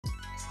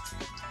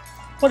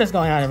What is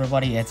going on,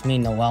 everybody? It's me,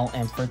 Noel,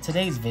 and for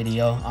today's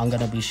video, I'm going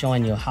to be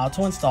showing you how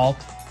to install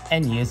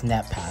and use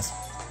Netpass.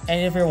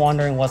 And if you're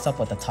wondering what's up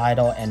with the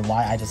title and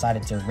why I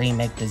decided to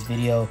remake this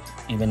video,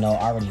 even though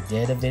I already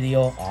did a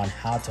video on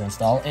how to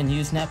install and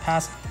use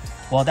Netpass,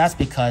 well, that's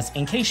because,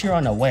 in case you're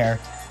unaware,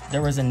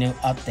 there was a new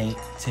update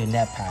to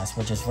Netpass,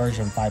 which is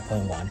version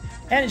 5.1.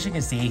 And as you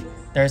can see,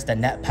 there's the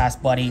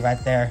Netpass buddy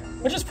right there,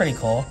 which is pretty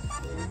cool.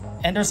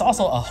 And there's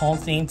also a home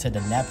theme to the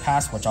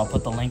Netpass, which I'll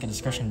put the link in the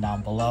description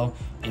down below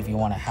if you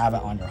want to have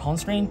it on your home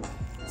screen.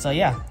 So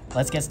yeah,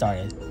 let's get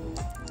started.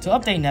 To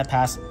update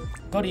Netpass,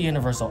 go to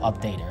Universal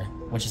Updater,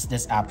 which is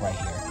this app right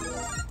here.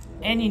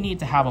 And you need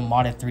to have a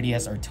modded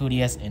 3DS or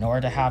 2DS in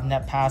order to have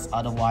Netpass.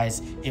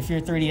 Otherwise, if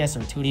your 3DS or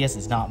 2DS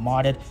is not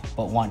modded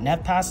but want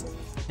Netpass,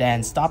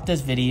 then stop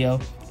this video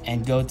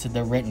and go to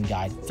the written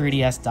guide,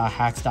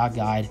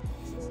 3ds.hacks.guide.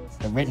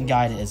 The written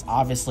guide is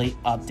obviously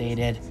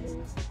updated,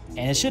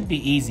 and it should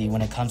be easy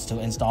when it comes to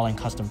installing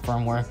custom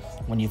firmware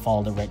when you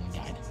follow the written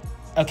guide.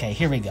 Okay,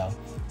 here we go.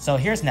 So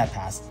here's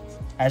Netpass.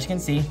 As you can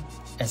see,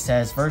 it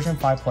says version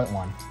 5.1.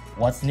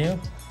 What's new?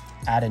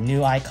 Add a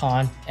new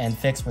icon and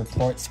fix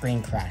report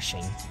screen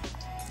crashing.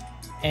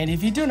 And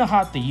if you do not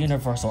have the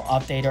Universal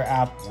Updater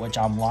app, which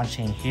I'm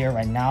launching here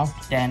right now,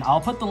 then I'll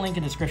put the link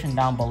in the description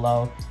down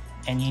below,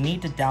 and you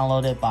need to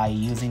download it by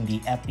using the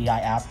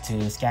FBI app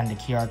to scan the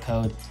QR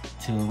code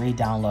to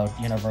re-download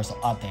Universal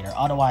Updater.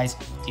 Otherwise,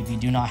 if you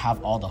do not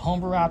have all the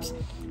homebrew apps,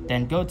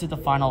 then go to the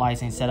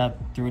finalizing setup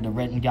through the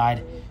written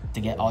guide to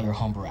get all your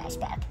homebrew apps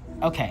back.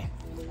 Okay,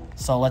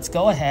 so let's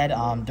go ahead.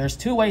 There's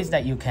two ways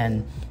that you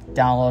can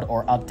download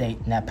or update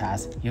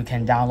Netpass. You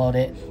can download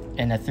it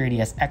in a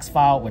 3ds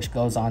file, which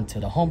goes onto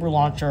the homebrew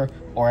launcher,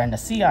 or in the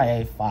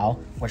CIA file,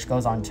 which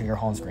goes onto your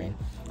home screen.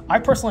 I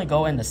personally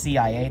go in the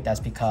CIA. That's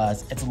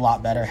because it's a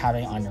lot better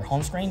having it on your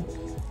home screen.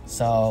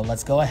 So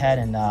let's go ahead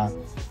and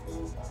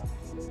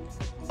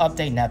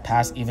update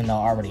Netpass, even though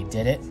I already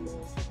did it.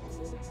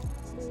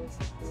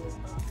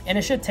 And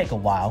it should take a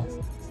while.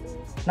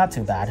 Not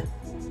too bad.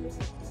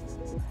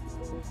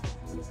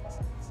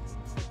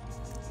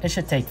 It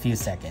should take a few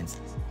seconds.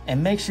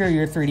 And make sure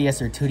your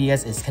 3DS or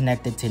 2DS is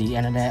connected to the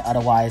internet.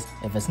 Otherwise,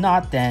 if it's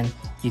not, then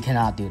you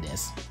cannot do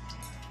this.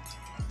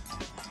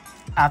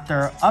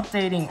 After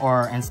updating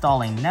or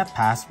installing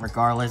Netpass,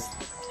 regardless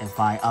if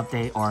I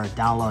update or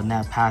download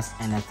Netpass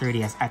in a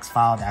 3ds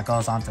file that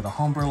goes onto the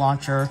homebrew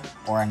launcher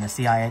or in the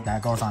CIA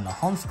that goes on the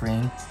home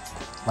screen,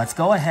 let's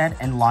go ahead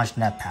and launch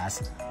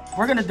Netpass.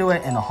 We're going to do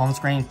it in the home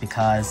screen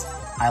because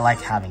I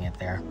like having it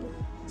there.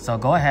 So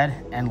go ahead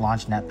and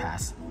launch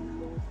Netpass.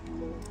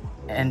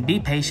 And be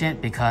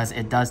patient because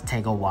it does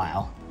take a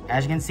while.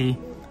 As you can see,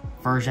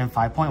 version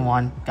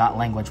 5.1 got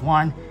language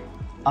 1,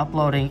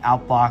 uploading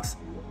outbox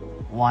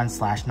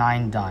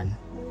 1/9 done.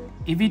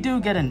 If you do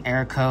get an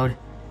error code,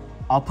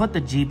 I'll put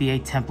the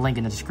GBA temp link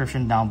in the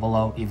description down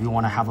below if you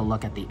want to have a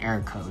look at the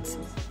error codes.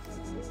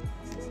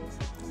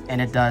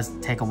 And it does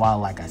take a while,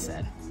 like I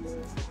said.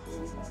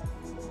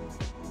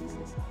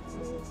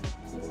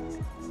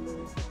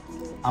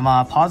 I'm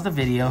gonna pause the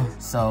video,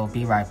 so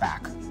be right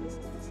back.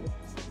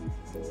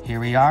 Here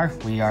we are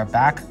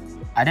back.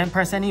 I didn't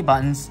press any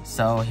buttons,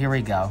 so here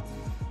we go.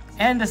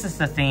 And this is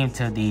the theme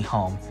to the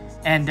home.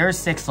 And there's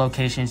 6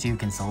 locations you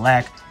can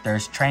select.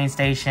 There's train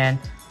station,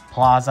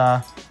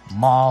 plaza,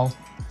 mall,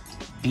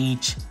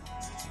 beach,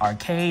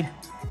 arcade,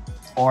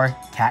 or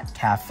Cat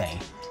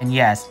Café. And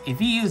yes, if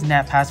you use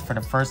Netpass for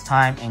the first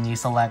time and you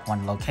select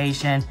one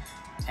location,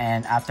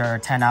 and after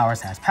 10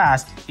 hours has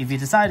passed, if you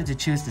decided to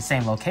choose the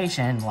same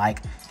location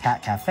like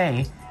Cat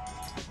Café,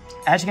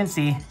 as you can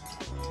see,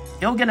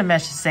 you'll get a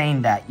message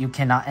saying that you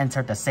cannot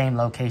enter the same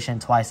location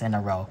twice in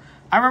a row.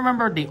 I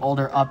remember the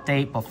older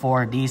update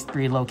before these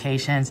 3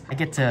 locations. I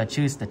get to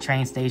choose the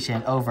train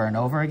station over and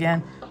over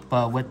again,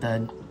 but with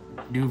the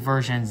new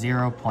version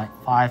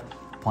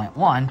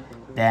 0.5.1,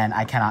 then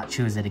I cannot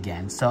choose it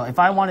again. So if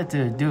I wanted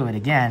to do it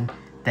again,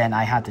 then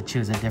I had to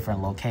choose a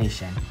different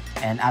location.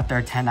 And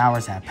after 10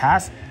 hours have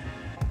passed,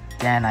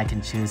 then I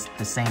can choose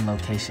the same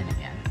location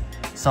again.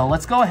 So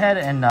let's go ahead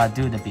and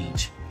do the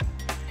beach.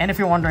 And if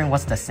you're wondering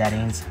what's the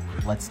settings,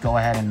 let's go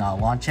ahead and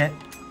launch it.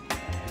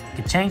 You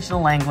can change the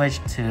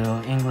language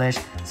to English,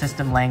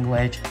 system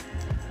language,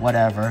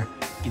 whatever.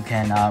 You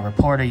can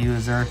report a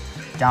user,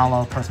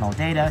 download personal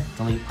data,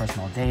 delete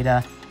personal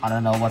data. I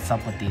don't know what's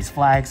up with these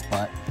flags,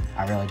 but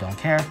I really don't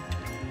care.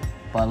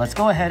 But let's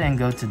go ahead and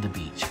go to the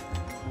beach.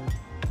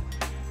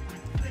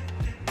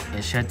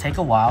 It should take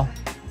a while.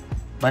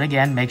 But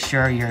again, make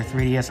sure your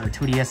 3DS or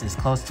 2DS is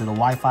close to the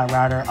Wi-Fi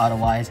router.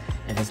 Otherwise,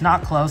 if it's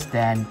not close,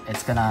 then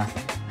it's gonna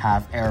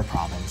have error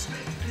problems.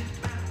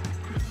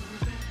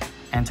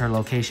 Enter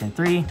location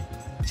 3,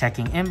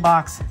 checking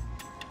inbox.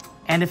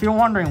 And if you're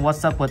wondering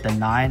what's up with the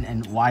 9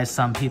 and why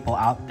some people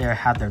out there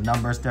have their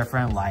numbers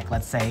different, like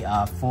let's say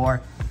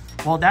 4,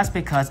 well, that's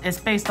because it's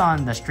based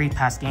on the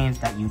StreetPass games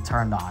that you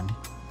turned on.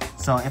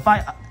 So if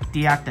I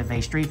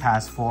deactivate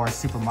StreetPass for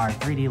Super Mario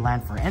 3D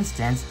Land, for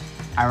instance,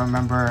 I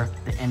remember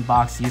the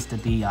inbox used to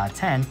be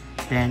 10,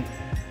 then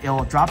it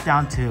will drop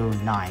down to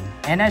 9.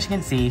 And as you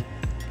can see,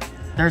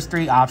 there's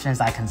 3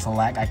 options I can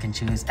select. I can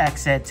choose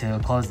exit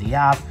to close the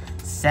app,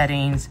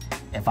 settings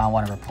if I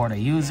want to report a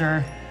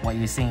user, what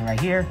you're seeing right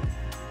here.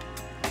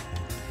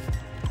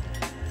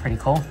 Pretty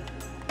cool.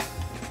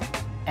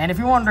 And if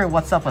you're wondering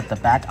what's up with the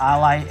back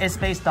ally, it's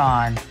based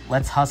on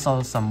let's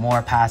hustle some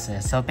more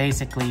passes. So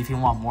basically, if you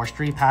want more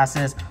street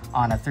passes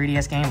on a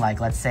 3DS game,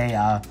 like let's say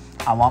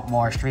I want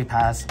more street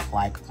pass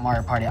like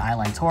Mario Party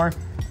Island Tour,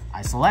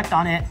 I select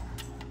on it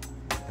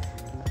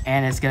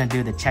and it's gonna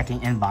do the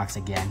checking inbox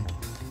again.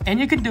 And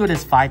you can do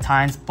this 5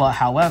 times, but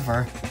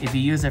however, if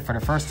you use it for the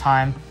first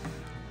time,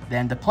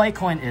 then the play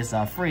coin is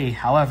free.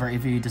 However,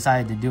 if you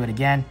decide to do it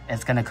again,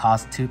 it's gonna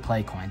cost 2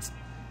 play coins.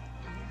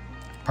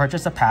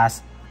 Purchase a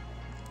pass.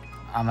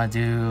 I'm gonna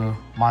do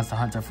Monster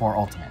Hunter 4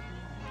 Ultimate.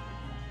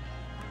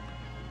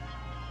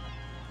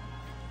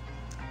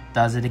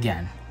 Does it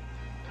again.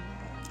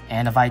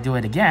 And if I do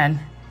it again,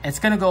 it's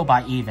gonna go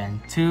by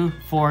even. 2,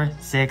 4,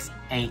 6,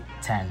 8,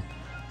 10.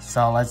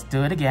 So let's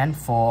do it again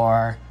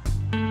for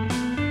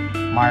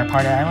Mario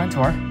Party Island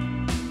Tour,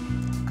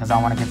 because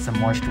I want to get some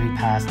more Street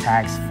Pass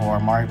tags for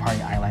Mario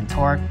Party Island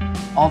Tour.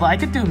 Although I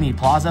could do Meat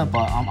Plaza,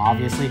 but I'm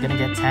obviously gonna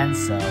get 10,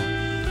 so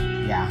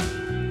yeah.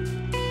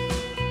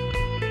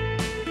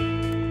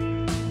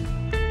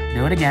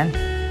 Do it again.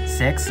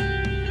 6.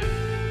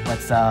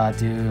 Let's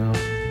do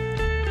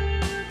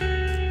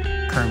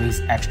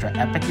Kirby's Extra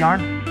Epic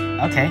Yarn.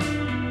 Okay.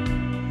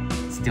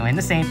 It's doing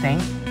the same thing.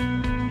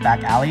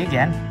 Back alley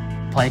again.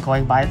 Play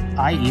coin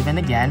by even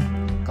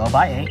again. Go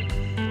by 8.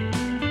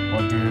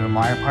 We'll do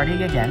Mario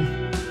Party again.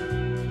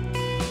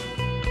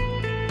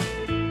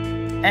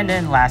 And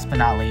then last but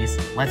not least,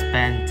 let's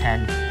spend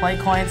 10 play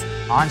coins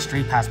on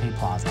Street Pass Meat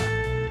Plaza.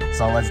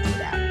 So let's do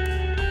that.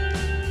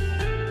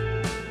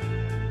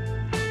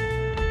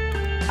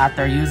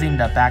 After using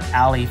the back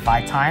alley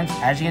 5 times,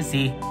 as you can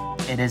see,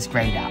 it is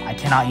grayed out. I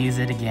cannot use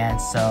it again,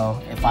 so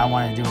if I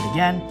want to do it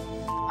again,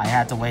 I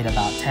had to wait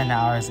about 10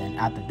 hours, and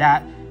after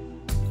that,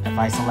 if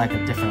I select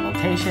a different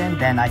location,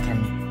 then I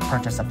can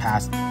purchase a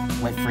pass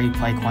with free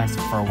play coins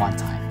for 1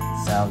 time.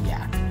 So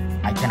yeah,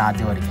 I cannot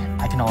do it again.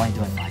 I can only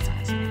do it 5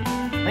 times.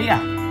 But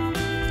yeah,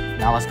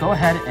 now let's go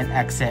ahead and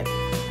exit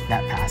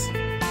Netpass.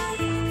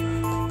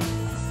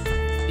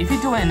 If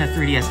you do it in the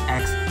 3DS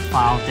X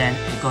file, then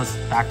it goes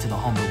back to the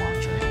homebrew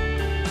launcher.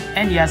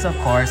 And yes, of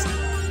course,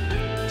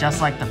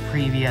 just like the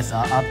previous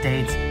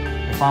updates,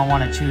 if I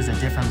want to choose a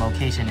different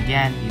location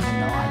again, even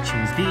though I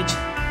choose beach,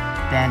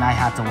 then I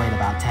have to wait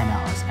about 10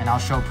 hours, and I'll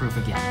show proof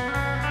again.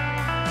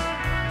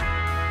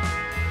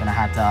 Gonna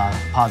have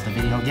to pause the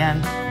video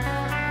again.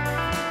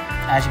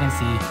 As you can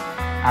see,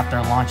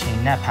 after launching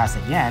Netpass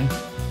again,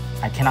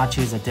 I cannot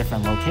choose a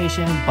different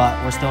location, but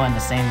we're still in the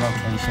same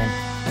location,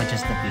 which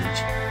is the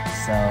beach.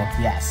 So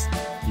yes,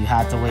 you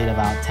have to wait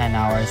about 10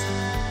 hours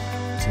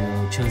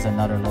to choose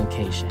another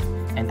location.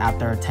 And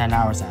after 10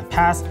 hours have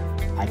passed,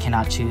 I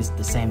cannot choose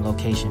the same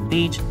location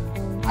beach.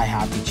 I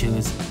have to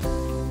choose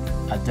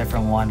a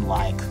different one,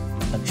 like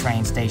the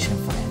train station,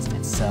 for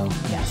instance. So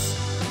yes,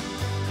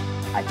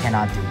 I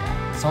cannot do that.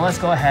 So let's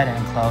go ahead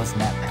and close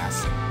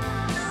Netpass.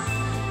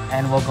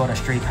 And we'll go to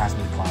Street Pass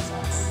Meat Plaza.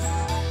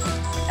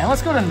 And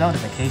let's go to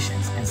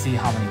notifications and see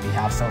how many we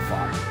have so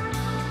far.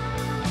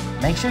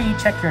 Make sure you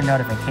check your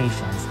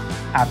notifications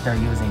after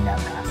using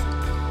Netpass.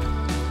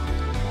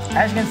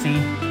 As you can see,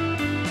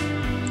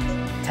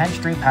 10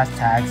 Street Pass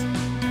tags,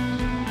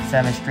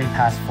 7 Street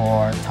Pass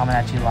for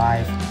Tomodachi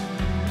Live,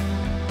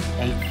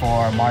 8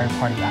 for Mario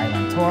Party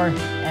Island Tour,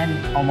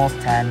 and almost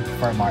 10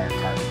 for Mario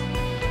Kart.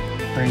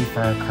 3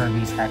 for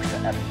Kirby's Extra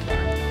Epic Yarn.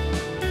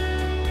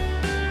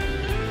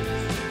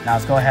 Now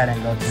let's go ahead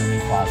and go to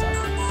Meat Plaza.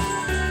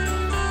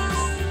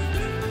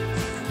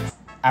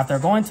 After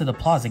going to the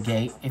Plaza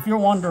Gate, if you're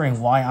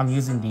wondering why I'm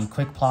using the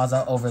Quick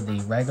Plaza over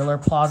the regular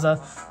Plaza,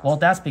 well,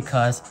 that's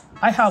because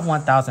I have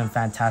 1000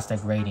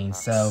 fantastic ratings.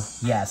 So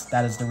yes,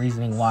 that is the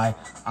reasoning why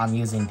I'm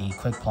using the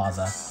Quick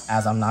Plaza,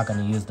 as I'm not going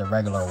to use the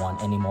regular one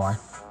anymore.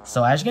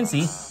 So as you can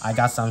see, I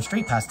got some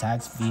Street Pass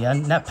tags via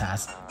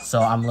Netpass.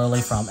 So I'm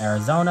Lily from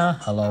Arizona,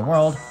 hello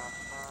world.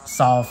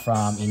 Saul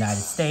from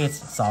United States,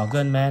 Saul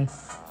Goodman.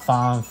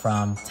 Fong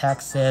from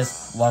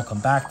Texas, welcome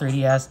back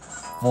 3DS.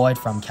 Void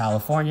from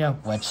California,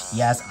 which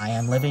yes, I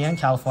am living in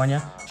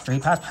California.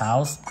 Street Pass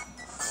Pals.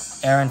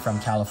 Aaron from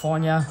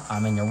California,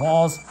 I'm in your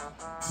walls.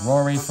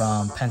 Rory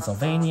from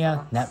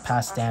Pennsylvania,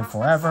 Netpass stand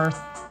forever.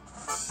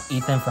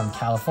 Ethan from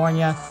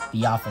California,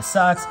 the office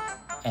sucks.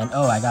 And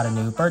oh, I got a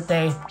new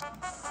birthday.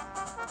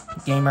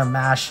 Gamer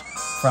Mash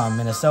from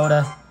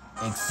Minnesota,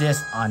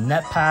 exists on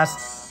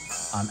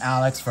Netpass. I'm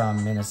Alex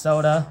from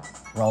Minnesota,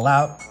 roll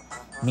out.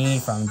 Me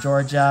from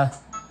Georgia,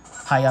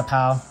 hiya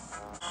pal.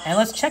 And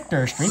let's check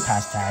their Street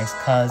Pass tags,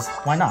 cause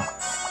why not?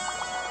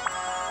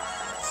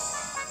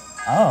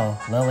 Oh,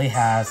 Lily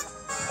has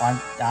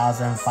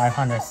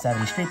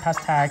 1,570 Street Pass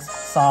tags.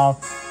 Saul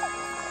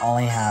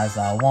only has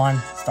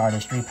 1,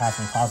 started Street Pass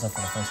in Plaza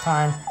for the first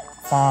time.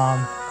 Fom,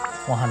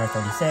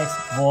 136.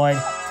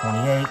 Void,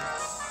 28.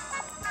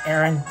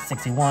 Aaron,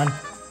 61.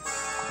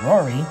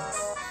 Rory,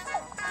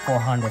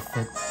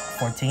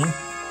 414.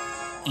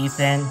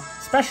 Ethan,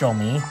 Special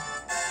Me,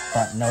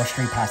 but no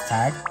street pass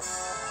tag.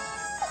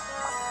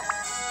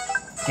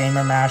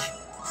 Gamer Mash,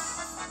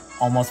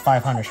 almost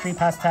 500 street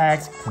pass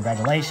tags.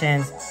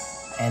 Congratulations.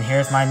 And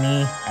here's my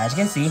me, as you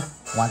can see,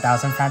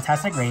 1,000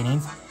 fantastic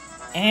ratings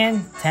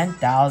and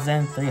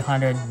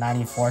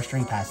 10,394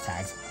 street pass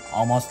tags,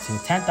 almost to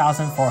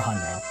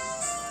 10,400.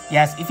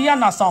 Yes, if you have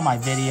not saw my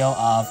video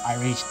of I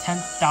reached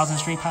 10,000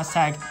 street pass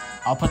tag,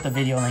 I'll put the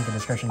video link in the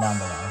description down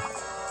below.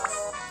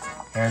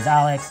 Here's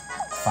Alex,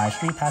 5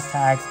 street pass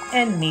tags,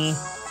 and me,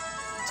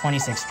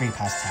 26 street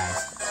pass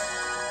tags.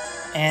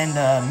 And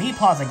the Me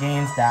Plaza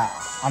games that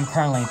I'm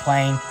currently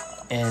playing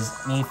is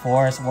Me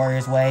Force,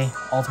 Warriors Way,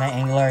 Ultimate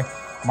Angler,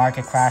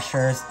 Market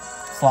Crashers,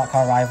 Slot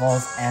Car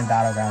Rivals, and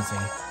Battlegrounds Z.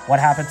 What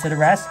happened to the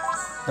rest?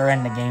 They're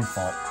in the game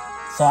vault.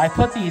 So I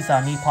put these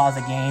Me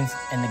Plaza games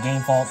in the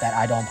game vault that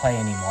I don't play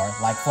anymore,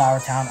 like Flower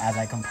Town, as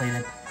I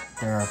completed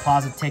their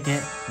Plaza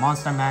ticket.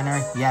 Monster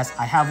Manor, yes,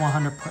 I have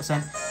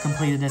 100%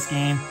 completed this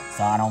game,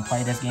 so I don't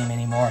play this game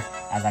anymore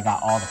as I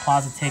got all the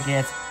Plaza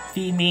tickets.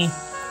 Feed Me,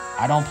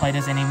 I don't play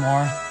this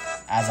anymore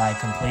as I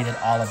completed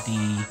all of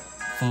the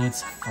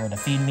foods for the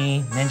Feed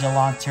Me. Ninja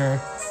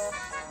Launcher,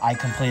 I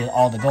completed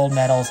all the gold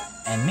medals.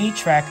 And Me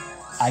Trek,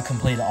 I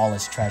completed all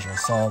its treasures.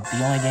 So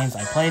the only games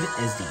I played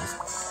is these.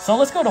 So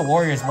let's go to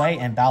Warriors Way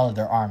and battle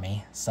their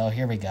army. So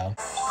here we go.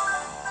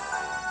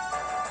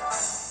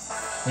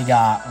 We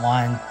got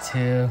 1,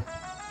 2,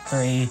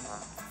 3,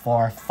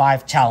 4,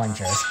 5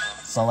 challengers.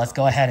 So let's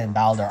go ahead and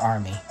battle their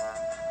army.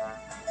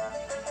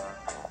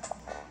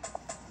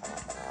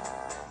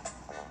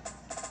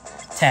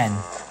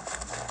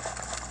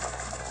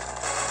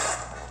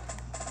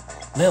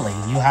 Lily,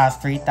 you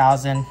have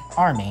 3,000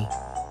 army.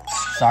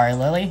 Sorry,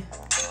 Lily,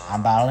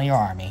 I'm battling your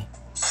army.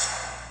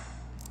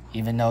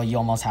 Even though you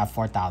almost have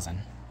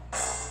 4,000.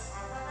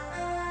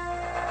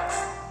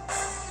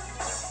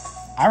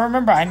 I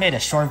remember I made a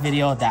short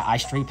video that I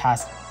street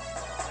passed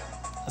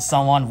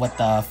someone with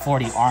the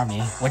 40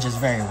 army, which is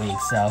very weak,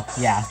 so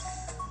yeah.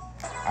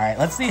 Alright,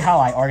 let's see how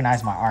I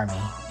organize my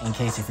army, in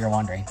case if you're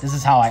wondering. This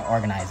is how I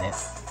organize it.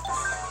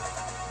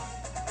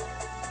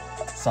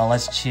 So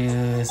let's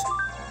choose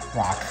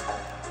rock,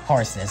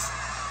 horses.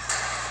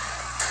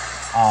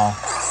 Oh,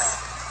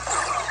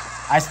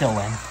 I still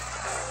win.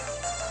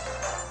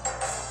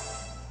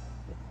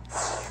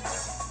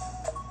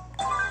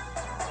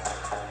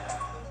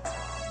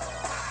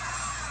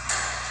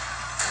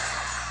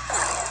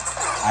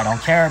 I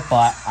don't care,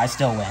 but I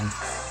still win.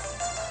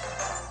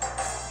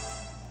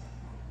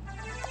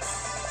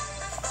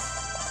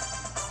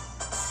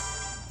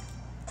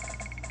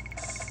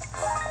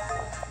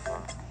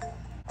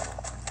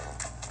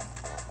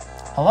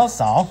 Hello,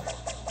 Saul.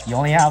 You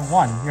only have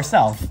one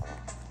yourself.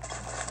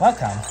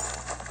 Welcome.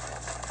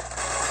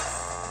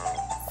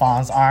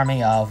 Fawn's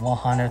army of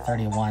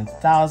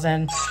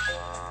 131,000.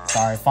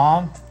 Sorry,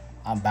 Fawn.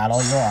 I'm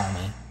battling your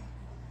army.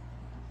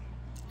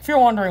 If you're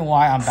wondering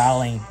why I'm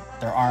battling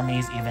their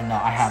armies even though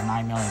I have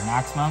 9 million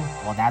maximum,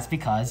 well, that's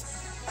because,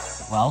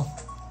 well,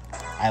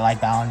 I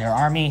like battling their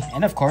army,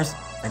 and of course,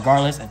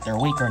 regardless if they're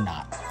weak or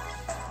not.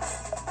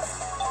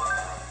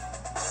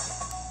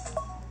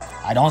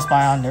 I don't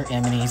spy on their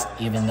enemies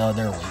even though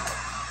they're weak.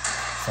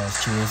 So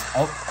let's choose,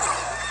 oh,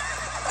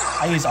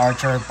 I use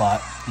Archer,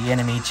 but the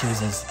enemy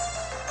chooses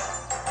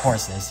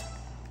horses.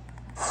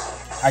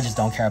 I just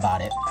don't care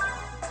about it.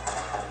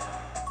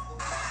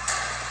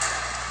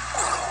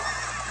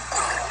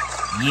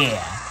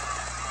 Yeah.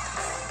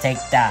 Take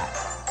that.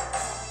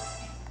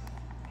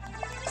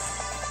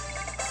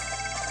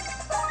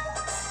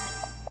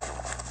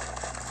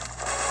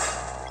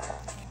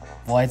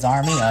 Void's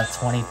army of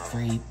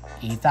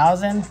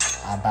 23,000.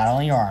 I'm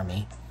battling your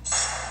army.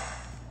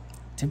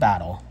 To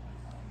battle.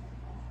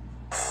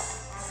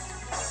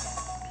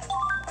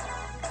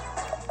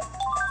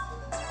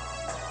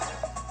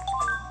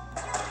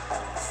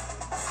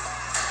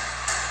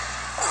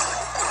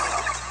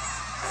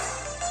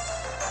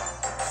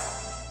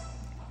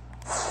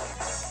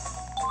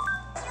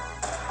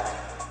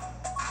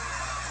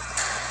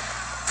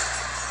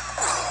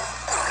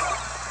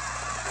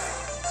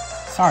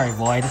 Sorry,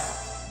 Void.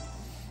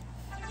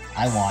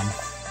 I won.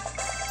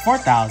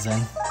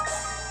 4,000.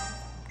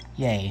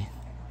 Yay.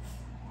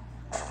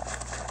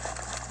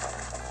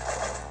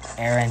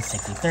 Aaron,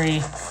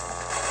 63.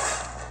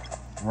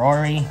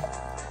 Rory,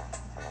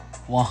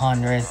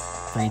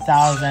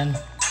 103,000.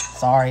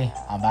 Sorry,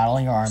 I'm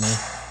battling your army.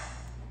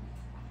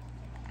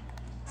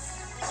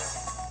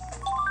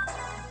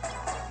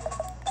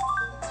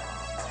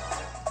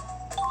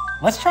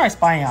 Let's try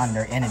spying on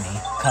their enemy,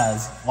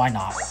 cause why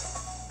not?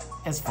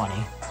 It's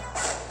funny.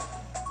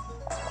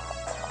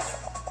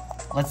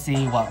 Let's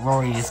see what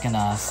Rory is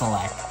gonna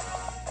select.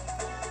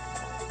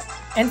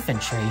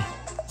 Infantry,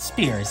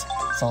 spears.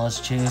 So let's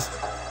choose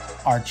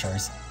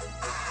archers.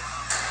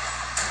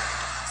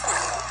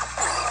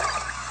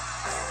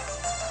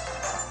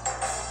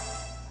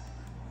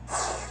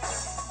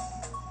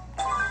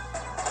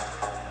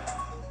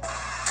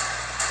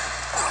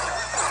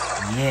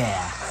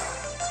 Yeah.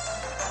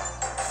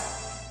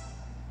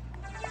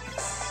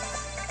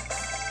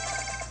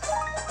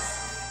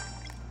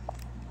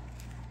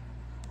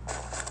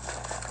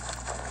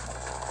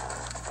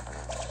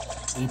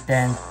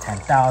 Ethan,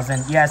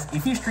 10,000. Yes,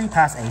 if you street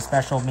pass a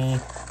special me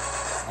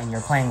and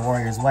you're playing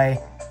Warriors Way,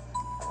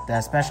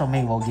 the special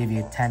me will give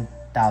you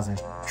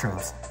 10,000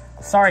 troops.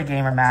 Sorry,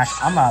 Gamer Mash,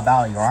 I'm gonna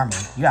battle your army.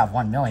 You have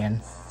 1 million,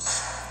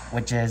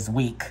 which is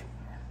weak.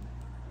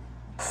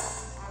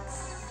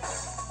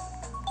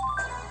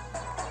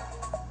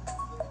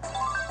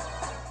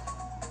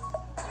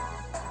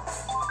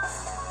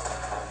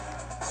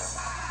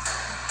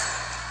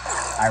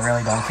 I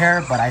really don't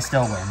care, but I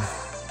still win.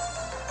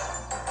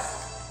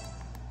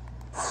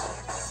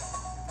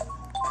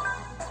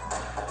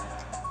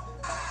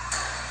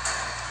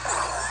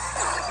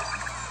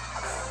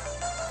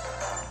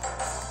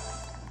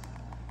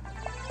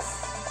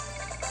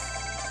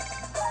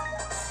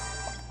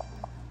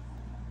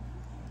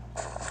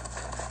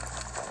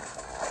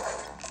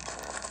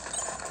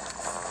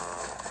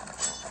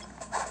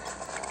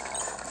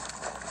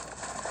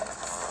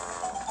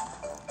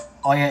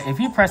 Oh yeah, if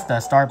you press the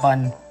start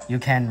button, you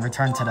can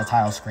return to the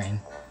title screen,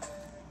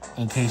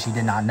 in case you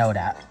did not know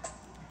that.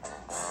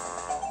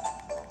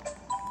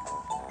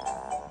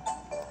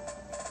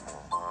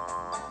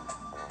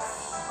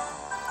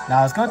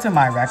 Now let's go to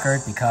my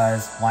record,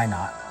 because why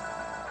not?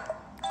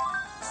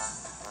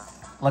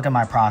 Look at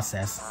my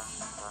process.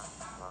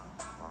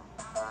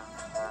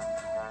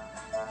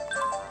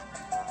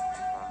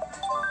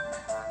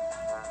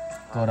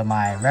 Go to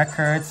my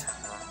records.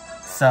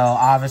 So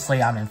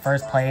obviously I'm in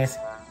first place.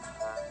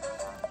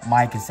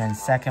 Mike is in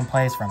second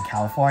place from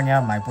California.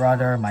 My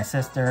brother, my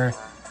sister,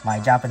 my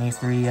Japanese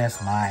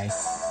 3DS, my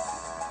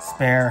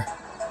spare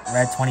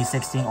red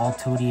 2016 old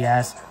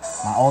 2DS,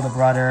 my older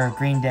brother,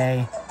 Green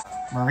Day,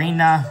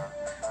 Marina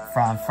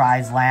from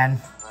Friesland,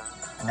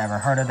 never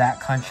heard of that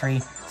country,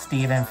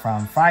 Steven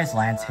from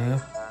Friesland too,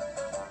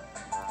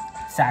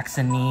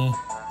 Saxony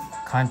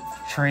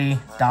country,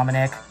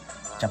 Dominic,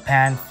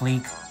 Japan,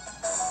 Fleek,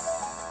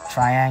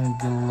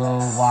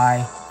 Triangulo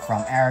Y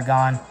from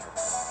Aragon,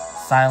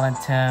 Silent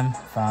Tim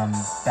from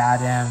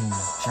Baden,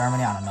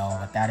 Germany, I don't know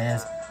what that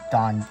is.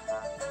 Don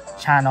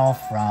Channel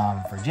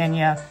from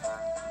Virginia.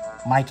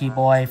 Mikey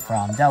Boy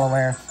from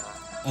Delaware.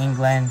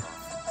 England.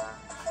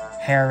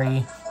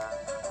 Harry.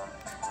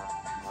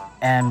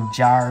 M.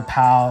 Jar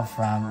Powell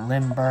from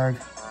Limburg.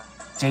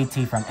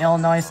 JT from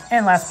Illinois.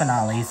 And last but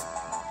not least,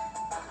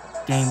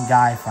 Game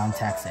Guy from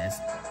Texas.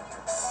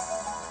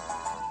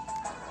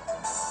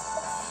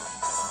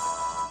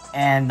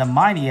 And the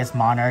mightiest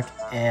monarch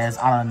is,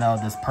 I don't know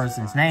this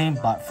person's name,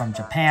 but from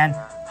Japan,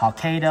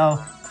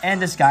 Hokkaido,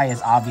 and this guy is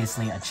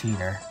obviously a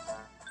cheater.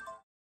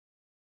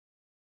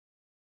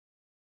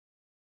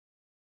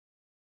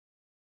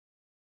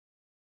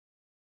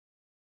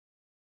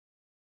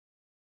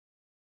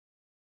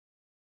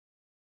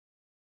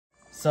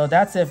 So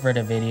that's it for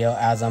the video,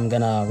 as I'm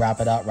gonna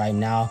wrap it up right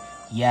now.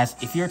 Yes,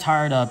 if you're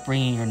tired of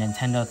bringing your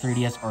Nintendo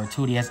 3DS or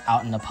 2DS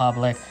out in the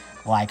public,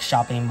 like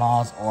shopping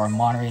malls or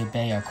Monterey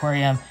Bay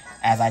Aquarium,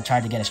 as I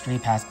tried to get a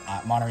street pass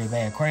at Monterey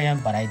Bay Aquarium,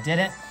 but I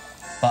didn't,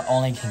 but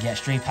only can get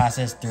street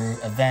passes through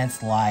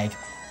events like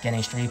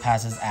getting street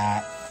passes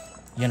at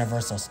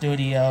Universal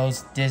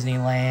Studios,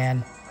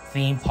 Disneyland,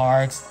 theme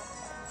parks,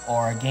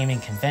 or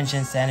gaming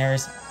convention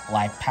centers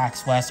like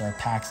PAX West or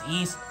PAX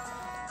East.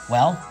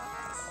 Well,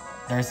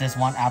 there's this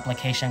one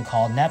application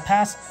called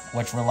Netpass,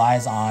 which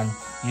relies on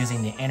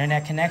using the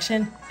internet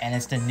connection, and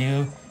it's the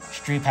new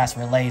Street Pass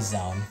Relay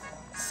Zone.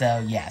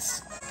 So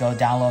yes, go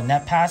download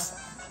Netpass.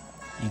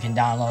 You can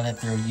download it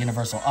through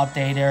Universal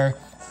Updater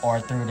or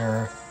through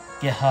their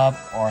GitHub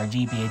or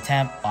GBA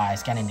temp by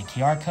scanning the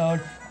QR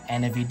code.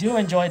 And if you do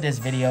enjoy this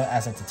video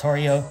as a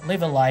tutorial,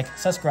 leave a like,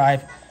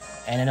 subscribe,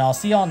 and then I'll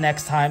see y'all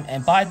next time.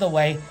 And by the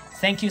way,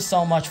 thank you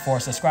so much for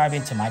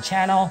subscribing to my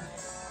channel,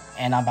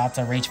 and I'm about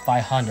to reach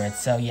 500.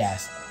 So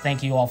yes,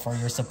 thank you all for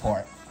your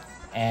support,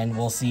 and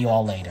we'll see you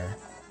all later.